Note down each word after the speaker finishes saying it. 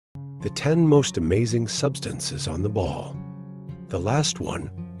The 10 most amazing substances on the ball. The last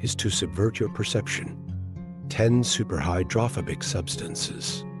one is to subvert your perception. 10 superhydrophobic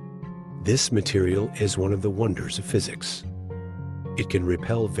substances. This material is one of the wonders of physics. It can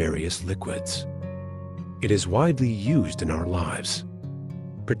repel various liquids. It is widely used in our lives.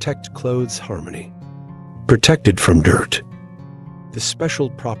 Protect clothes harmony. Protected from dirt. The special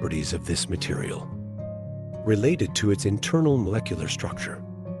properties of this material related to its internal molecular structure,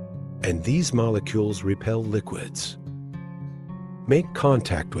 and these molecules repel liquids. Make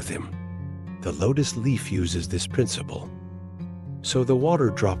contact with him. The lotus leaf uses this principle, so the water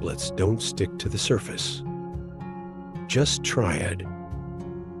droplets don't stick to the surface. Just Triad.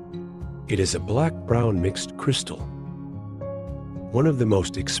 It is a black-brown mixed crystal, one of the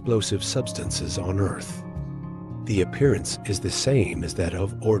most explosive substances on Earth. The appearance is the same as that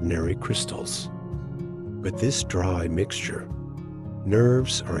of ordinary crystals, but this dry mixture,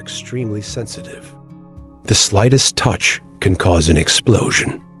 nerves are extremely sensitive. The slightest touch can cause an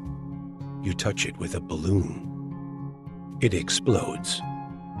explosion. You touch it with a balloon. It explodes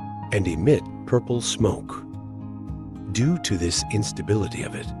and emit purple smoke. Due to this instability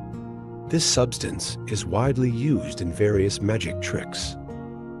of it, this substance is widely used in various magic tricks.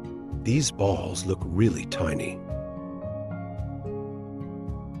 These balls look really tiny,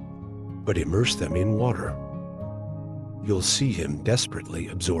 but immerse them in water. You'll see him desperately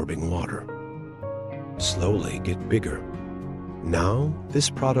absorbing water. Slowly get bigger. Now, this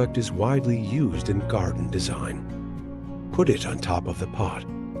product is widely used in garden design. Put it on top of the pot.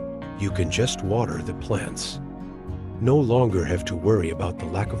 You can just water the plants. No longer have to worry about the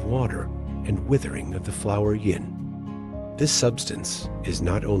lack of water and withering of the flower yin. This substance is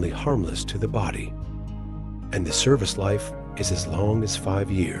not only harmless to the body, and the service life is as long as 5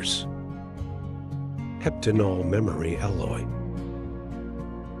 years. Heptanol memory alloy.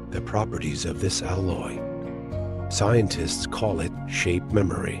 The properties of this alloy. Scientists call it shape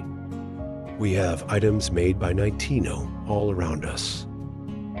memory. We have items made by Nitino all around us.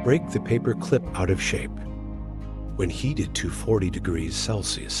 Break the paper clip out of shape. When heated to 40 degrees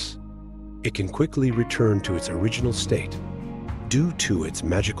Celsius, it can quickly return to its original state due to its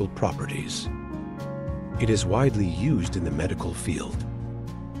magical properties. It is widely used in the medical field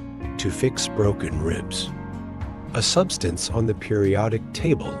to fix broken ribs, a substance on the periodic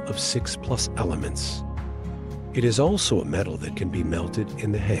table of 6+ elements. It is also a metal that can be melted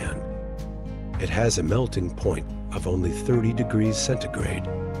in the hand. It has a melting point of only 30 degrees centigrade.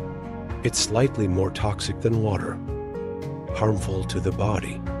 It's slightly more toxic than water, harmful to the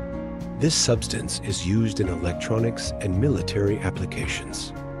body. This substance is used in electronics and military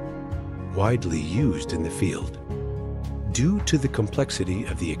applications, widely used in the field. Due to the complexity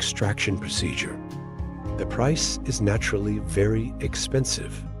of the extraction procedure, the price is naturally very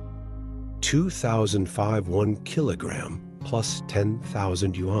expensive. 2,005 kilogram plus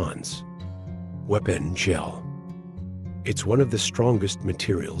 10,000 yuans. Weapon gel. It's one of the strongest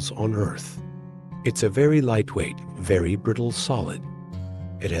materials on Earth. It's a very lightweight, very brittle solid.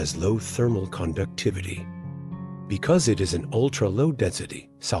 It has low thermal conductivity because it is an ultra-low density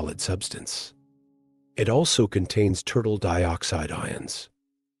solid substance. It also contains turtle dioxide ions.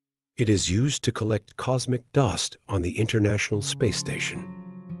 It is used to collect cosmic dust on the International Space Station.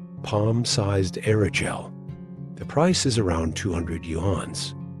 Palm-sized aerogel. The price is around 200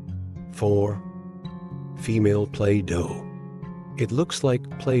 yuans. 4. Female Play-Doh. It looks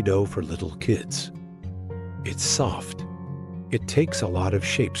like Play-Doh for little kids. It's soft. It takes a lot of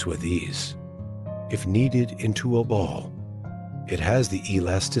shapes with ease. If kneaded into a ball, it has the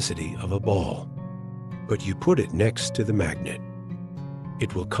elasticity of a ball. But you put it next to the magnet.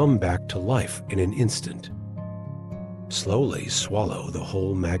 It will come back to life in an instant. Slowly swallow the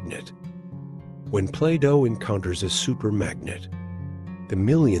whole magnet. When Play-Doh encounters a supermagnet, the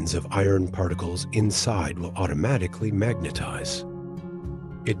millions of iron particles inside will automatically magnetize.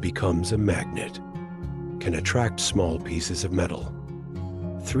 It becomes a magnet, can attract small pieces of metal.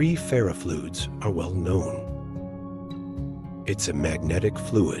 3 ferrofluids are well known. It's a magnetic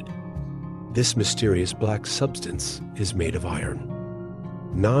fluid. This mysterious black substance is made of iron.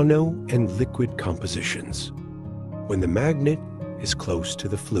 Nano and liquid compositions. When the magnet is close to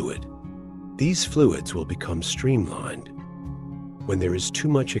the fluid, these fluids will become streamlined. When there is too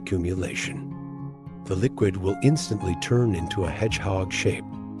much accumulation, the liquid will instantly turn into a hedgehog shape.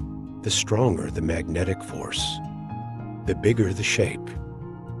 The stronger the magnetic force, the bigger the shape.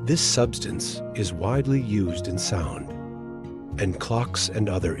 This substance is widely used in sound and clocks and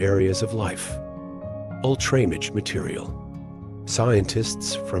other areas of life. Ultramage material.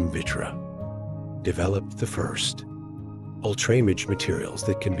 Scientists from Vitra developed the first. Ultramage materials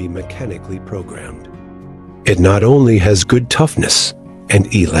that can be mechanically programmed. It not only has good toughness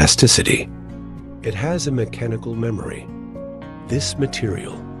and elasticity, it has a mechanical memory. This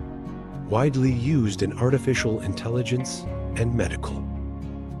material, widely used in artificial intelligence and medical.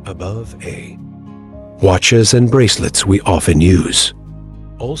 Above A, watches and bracelets we often use,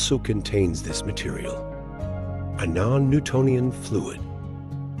 also contains this material, a non-Newtonian fluid.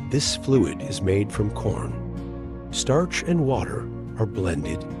 This fluid is made from corn. Starch and water are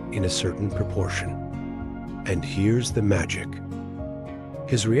blended in a certain proportion. And here's the magic.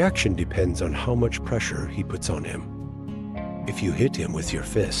 His reaction depends on how much pressure he puts on him. If you hit him with your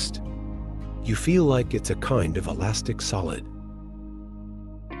fist, you feel like it's a kind of elastic solid.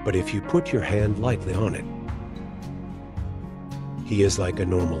 But if you put your hand lightly on it, he is like a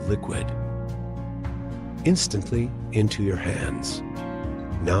normal liquid, instantly into your hands.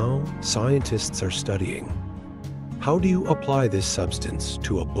 Now, scientists are studying. How do you apply this substance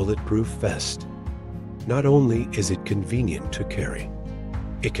to a bulletproof vest? Not only is it convenient to carry,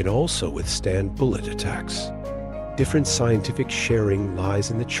 it can also withstand bullet attacks. Different scientific sharing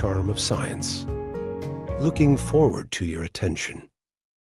lies in the charm of science. Looking forward to your attention.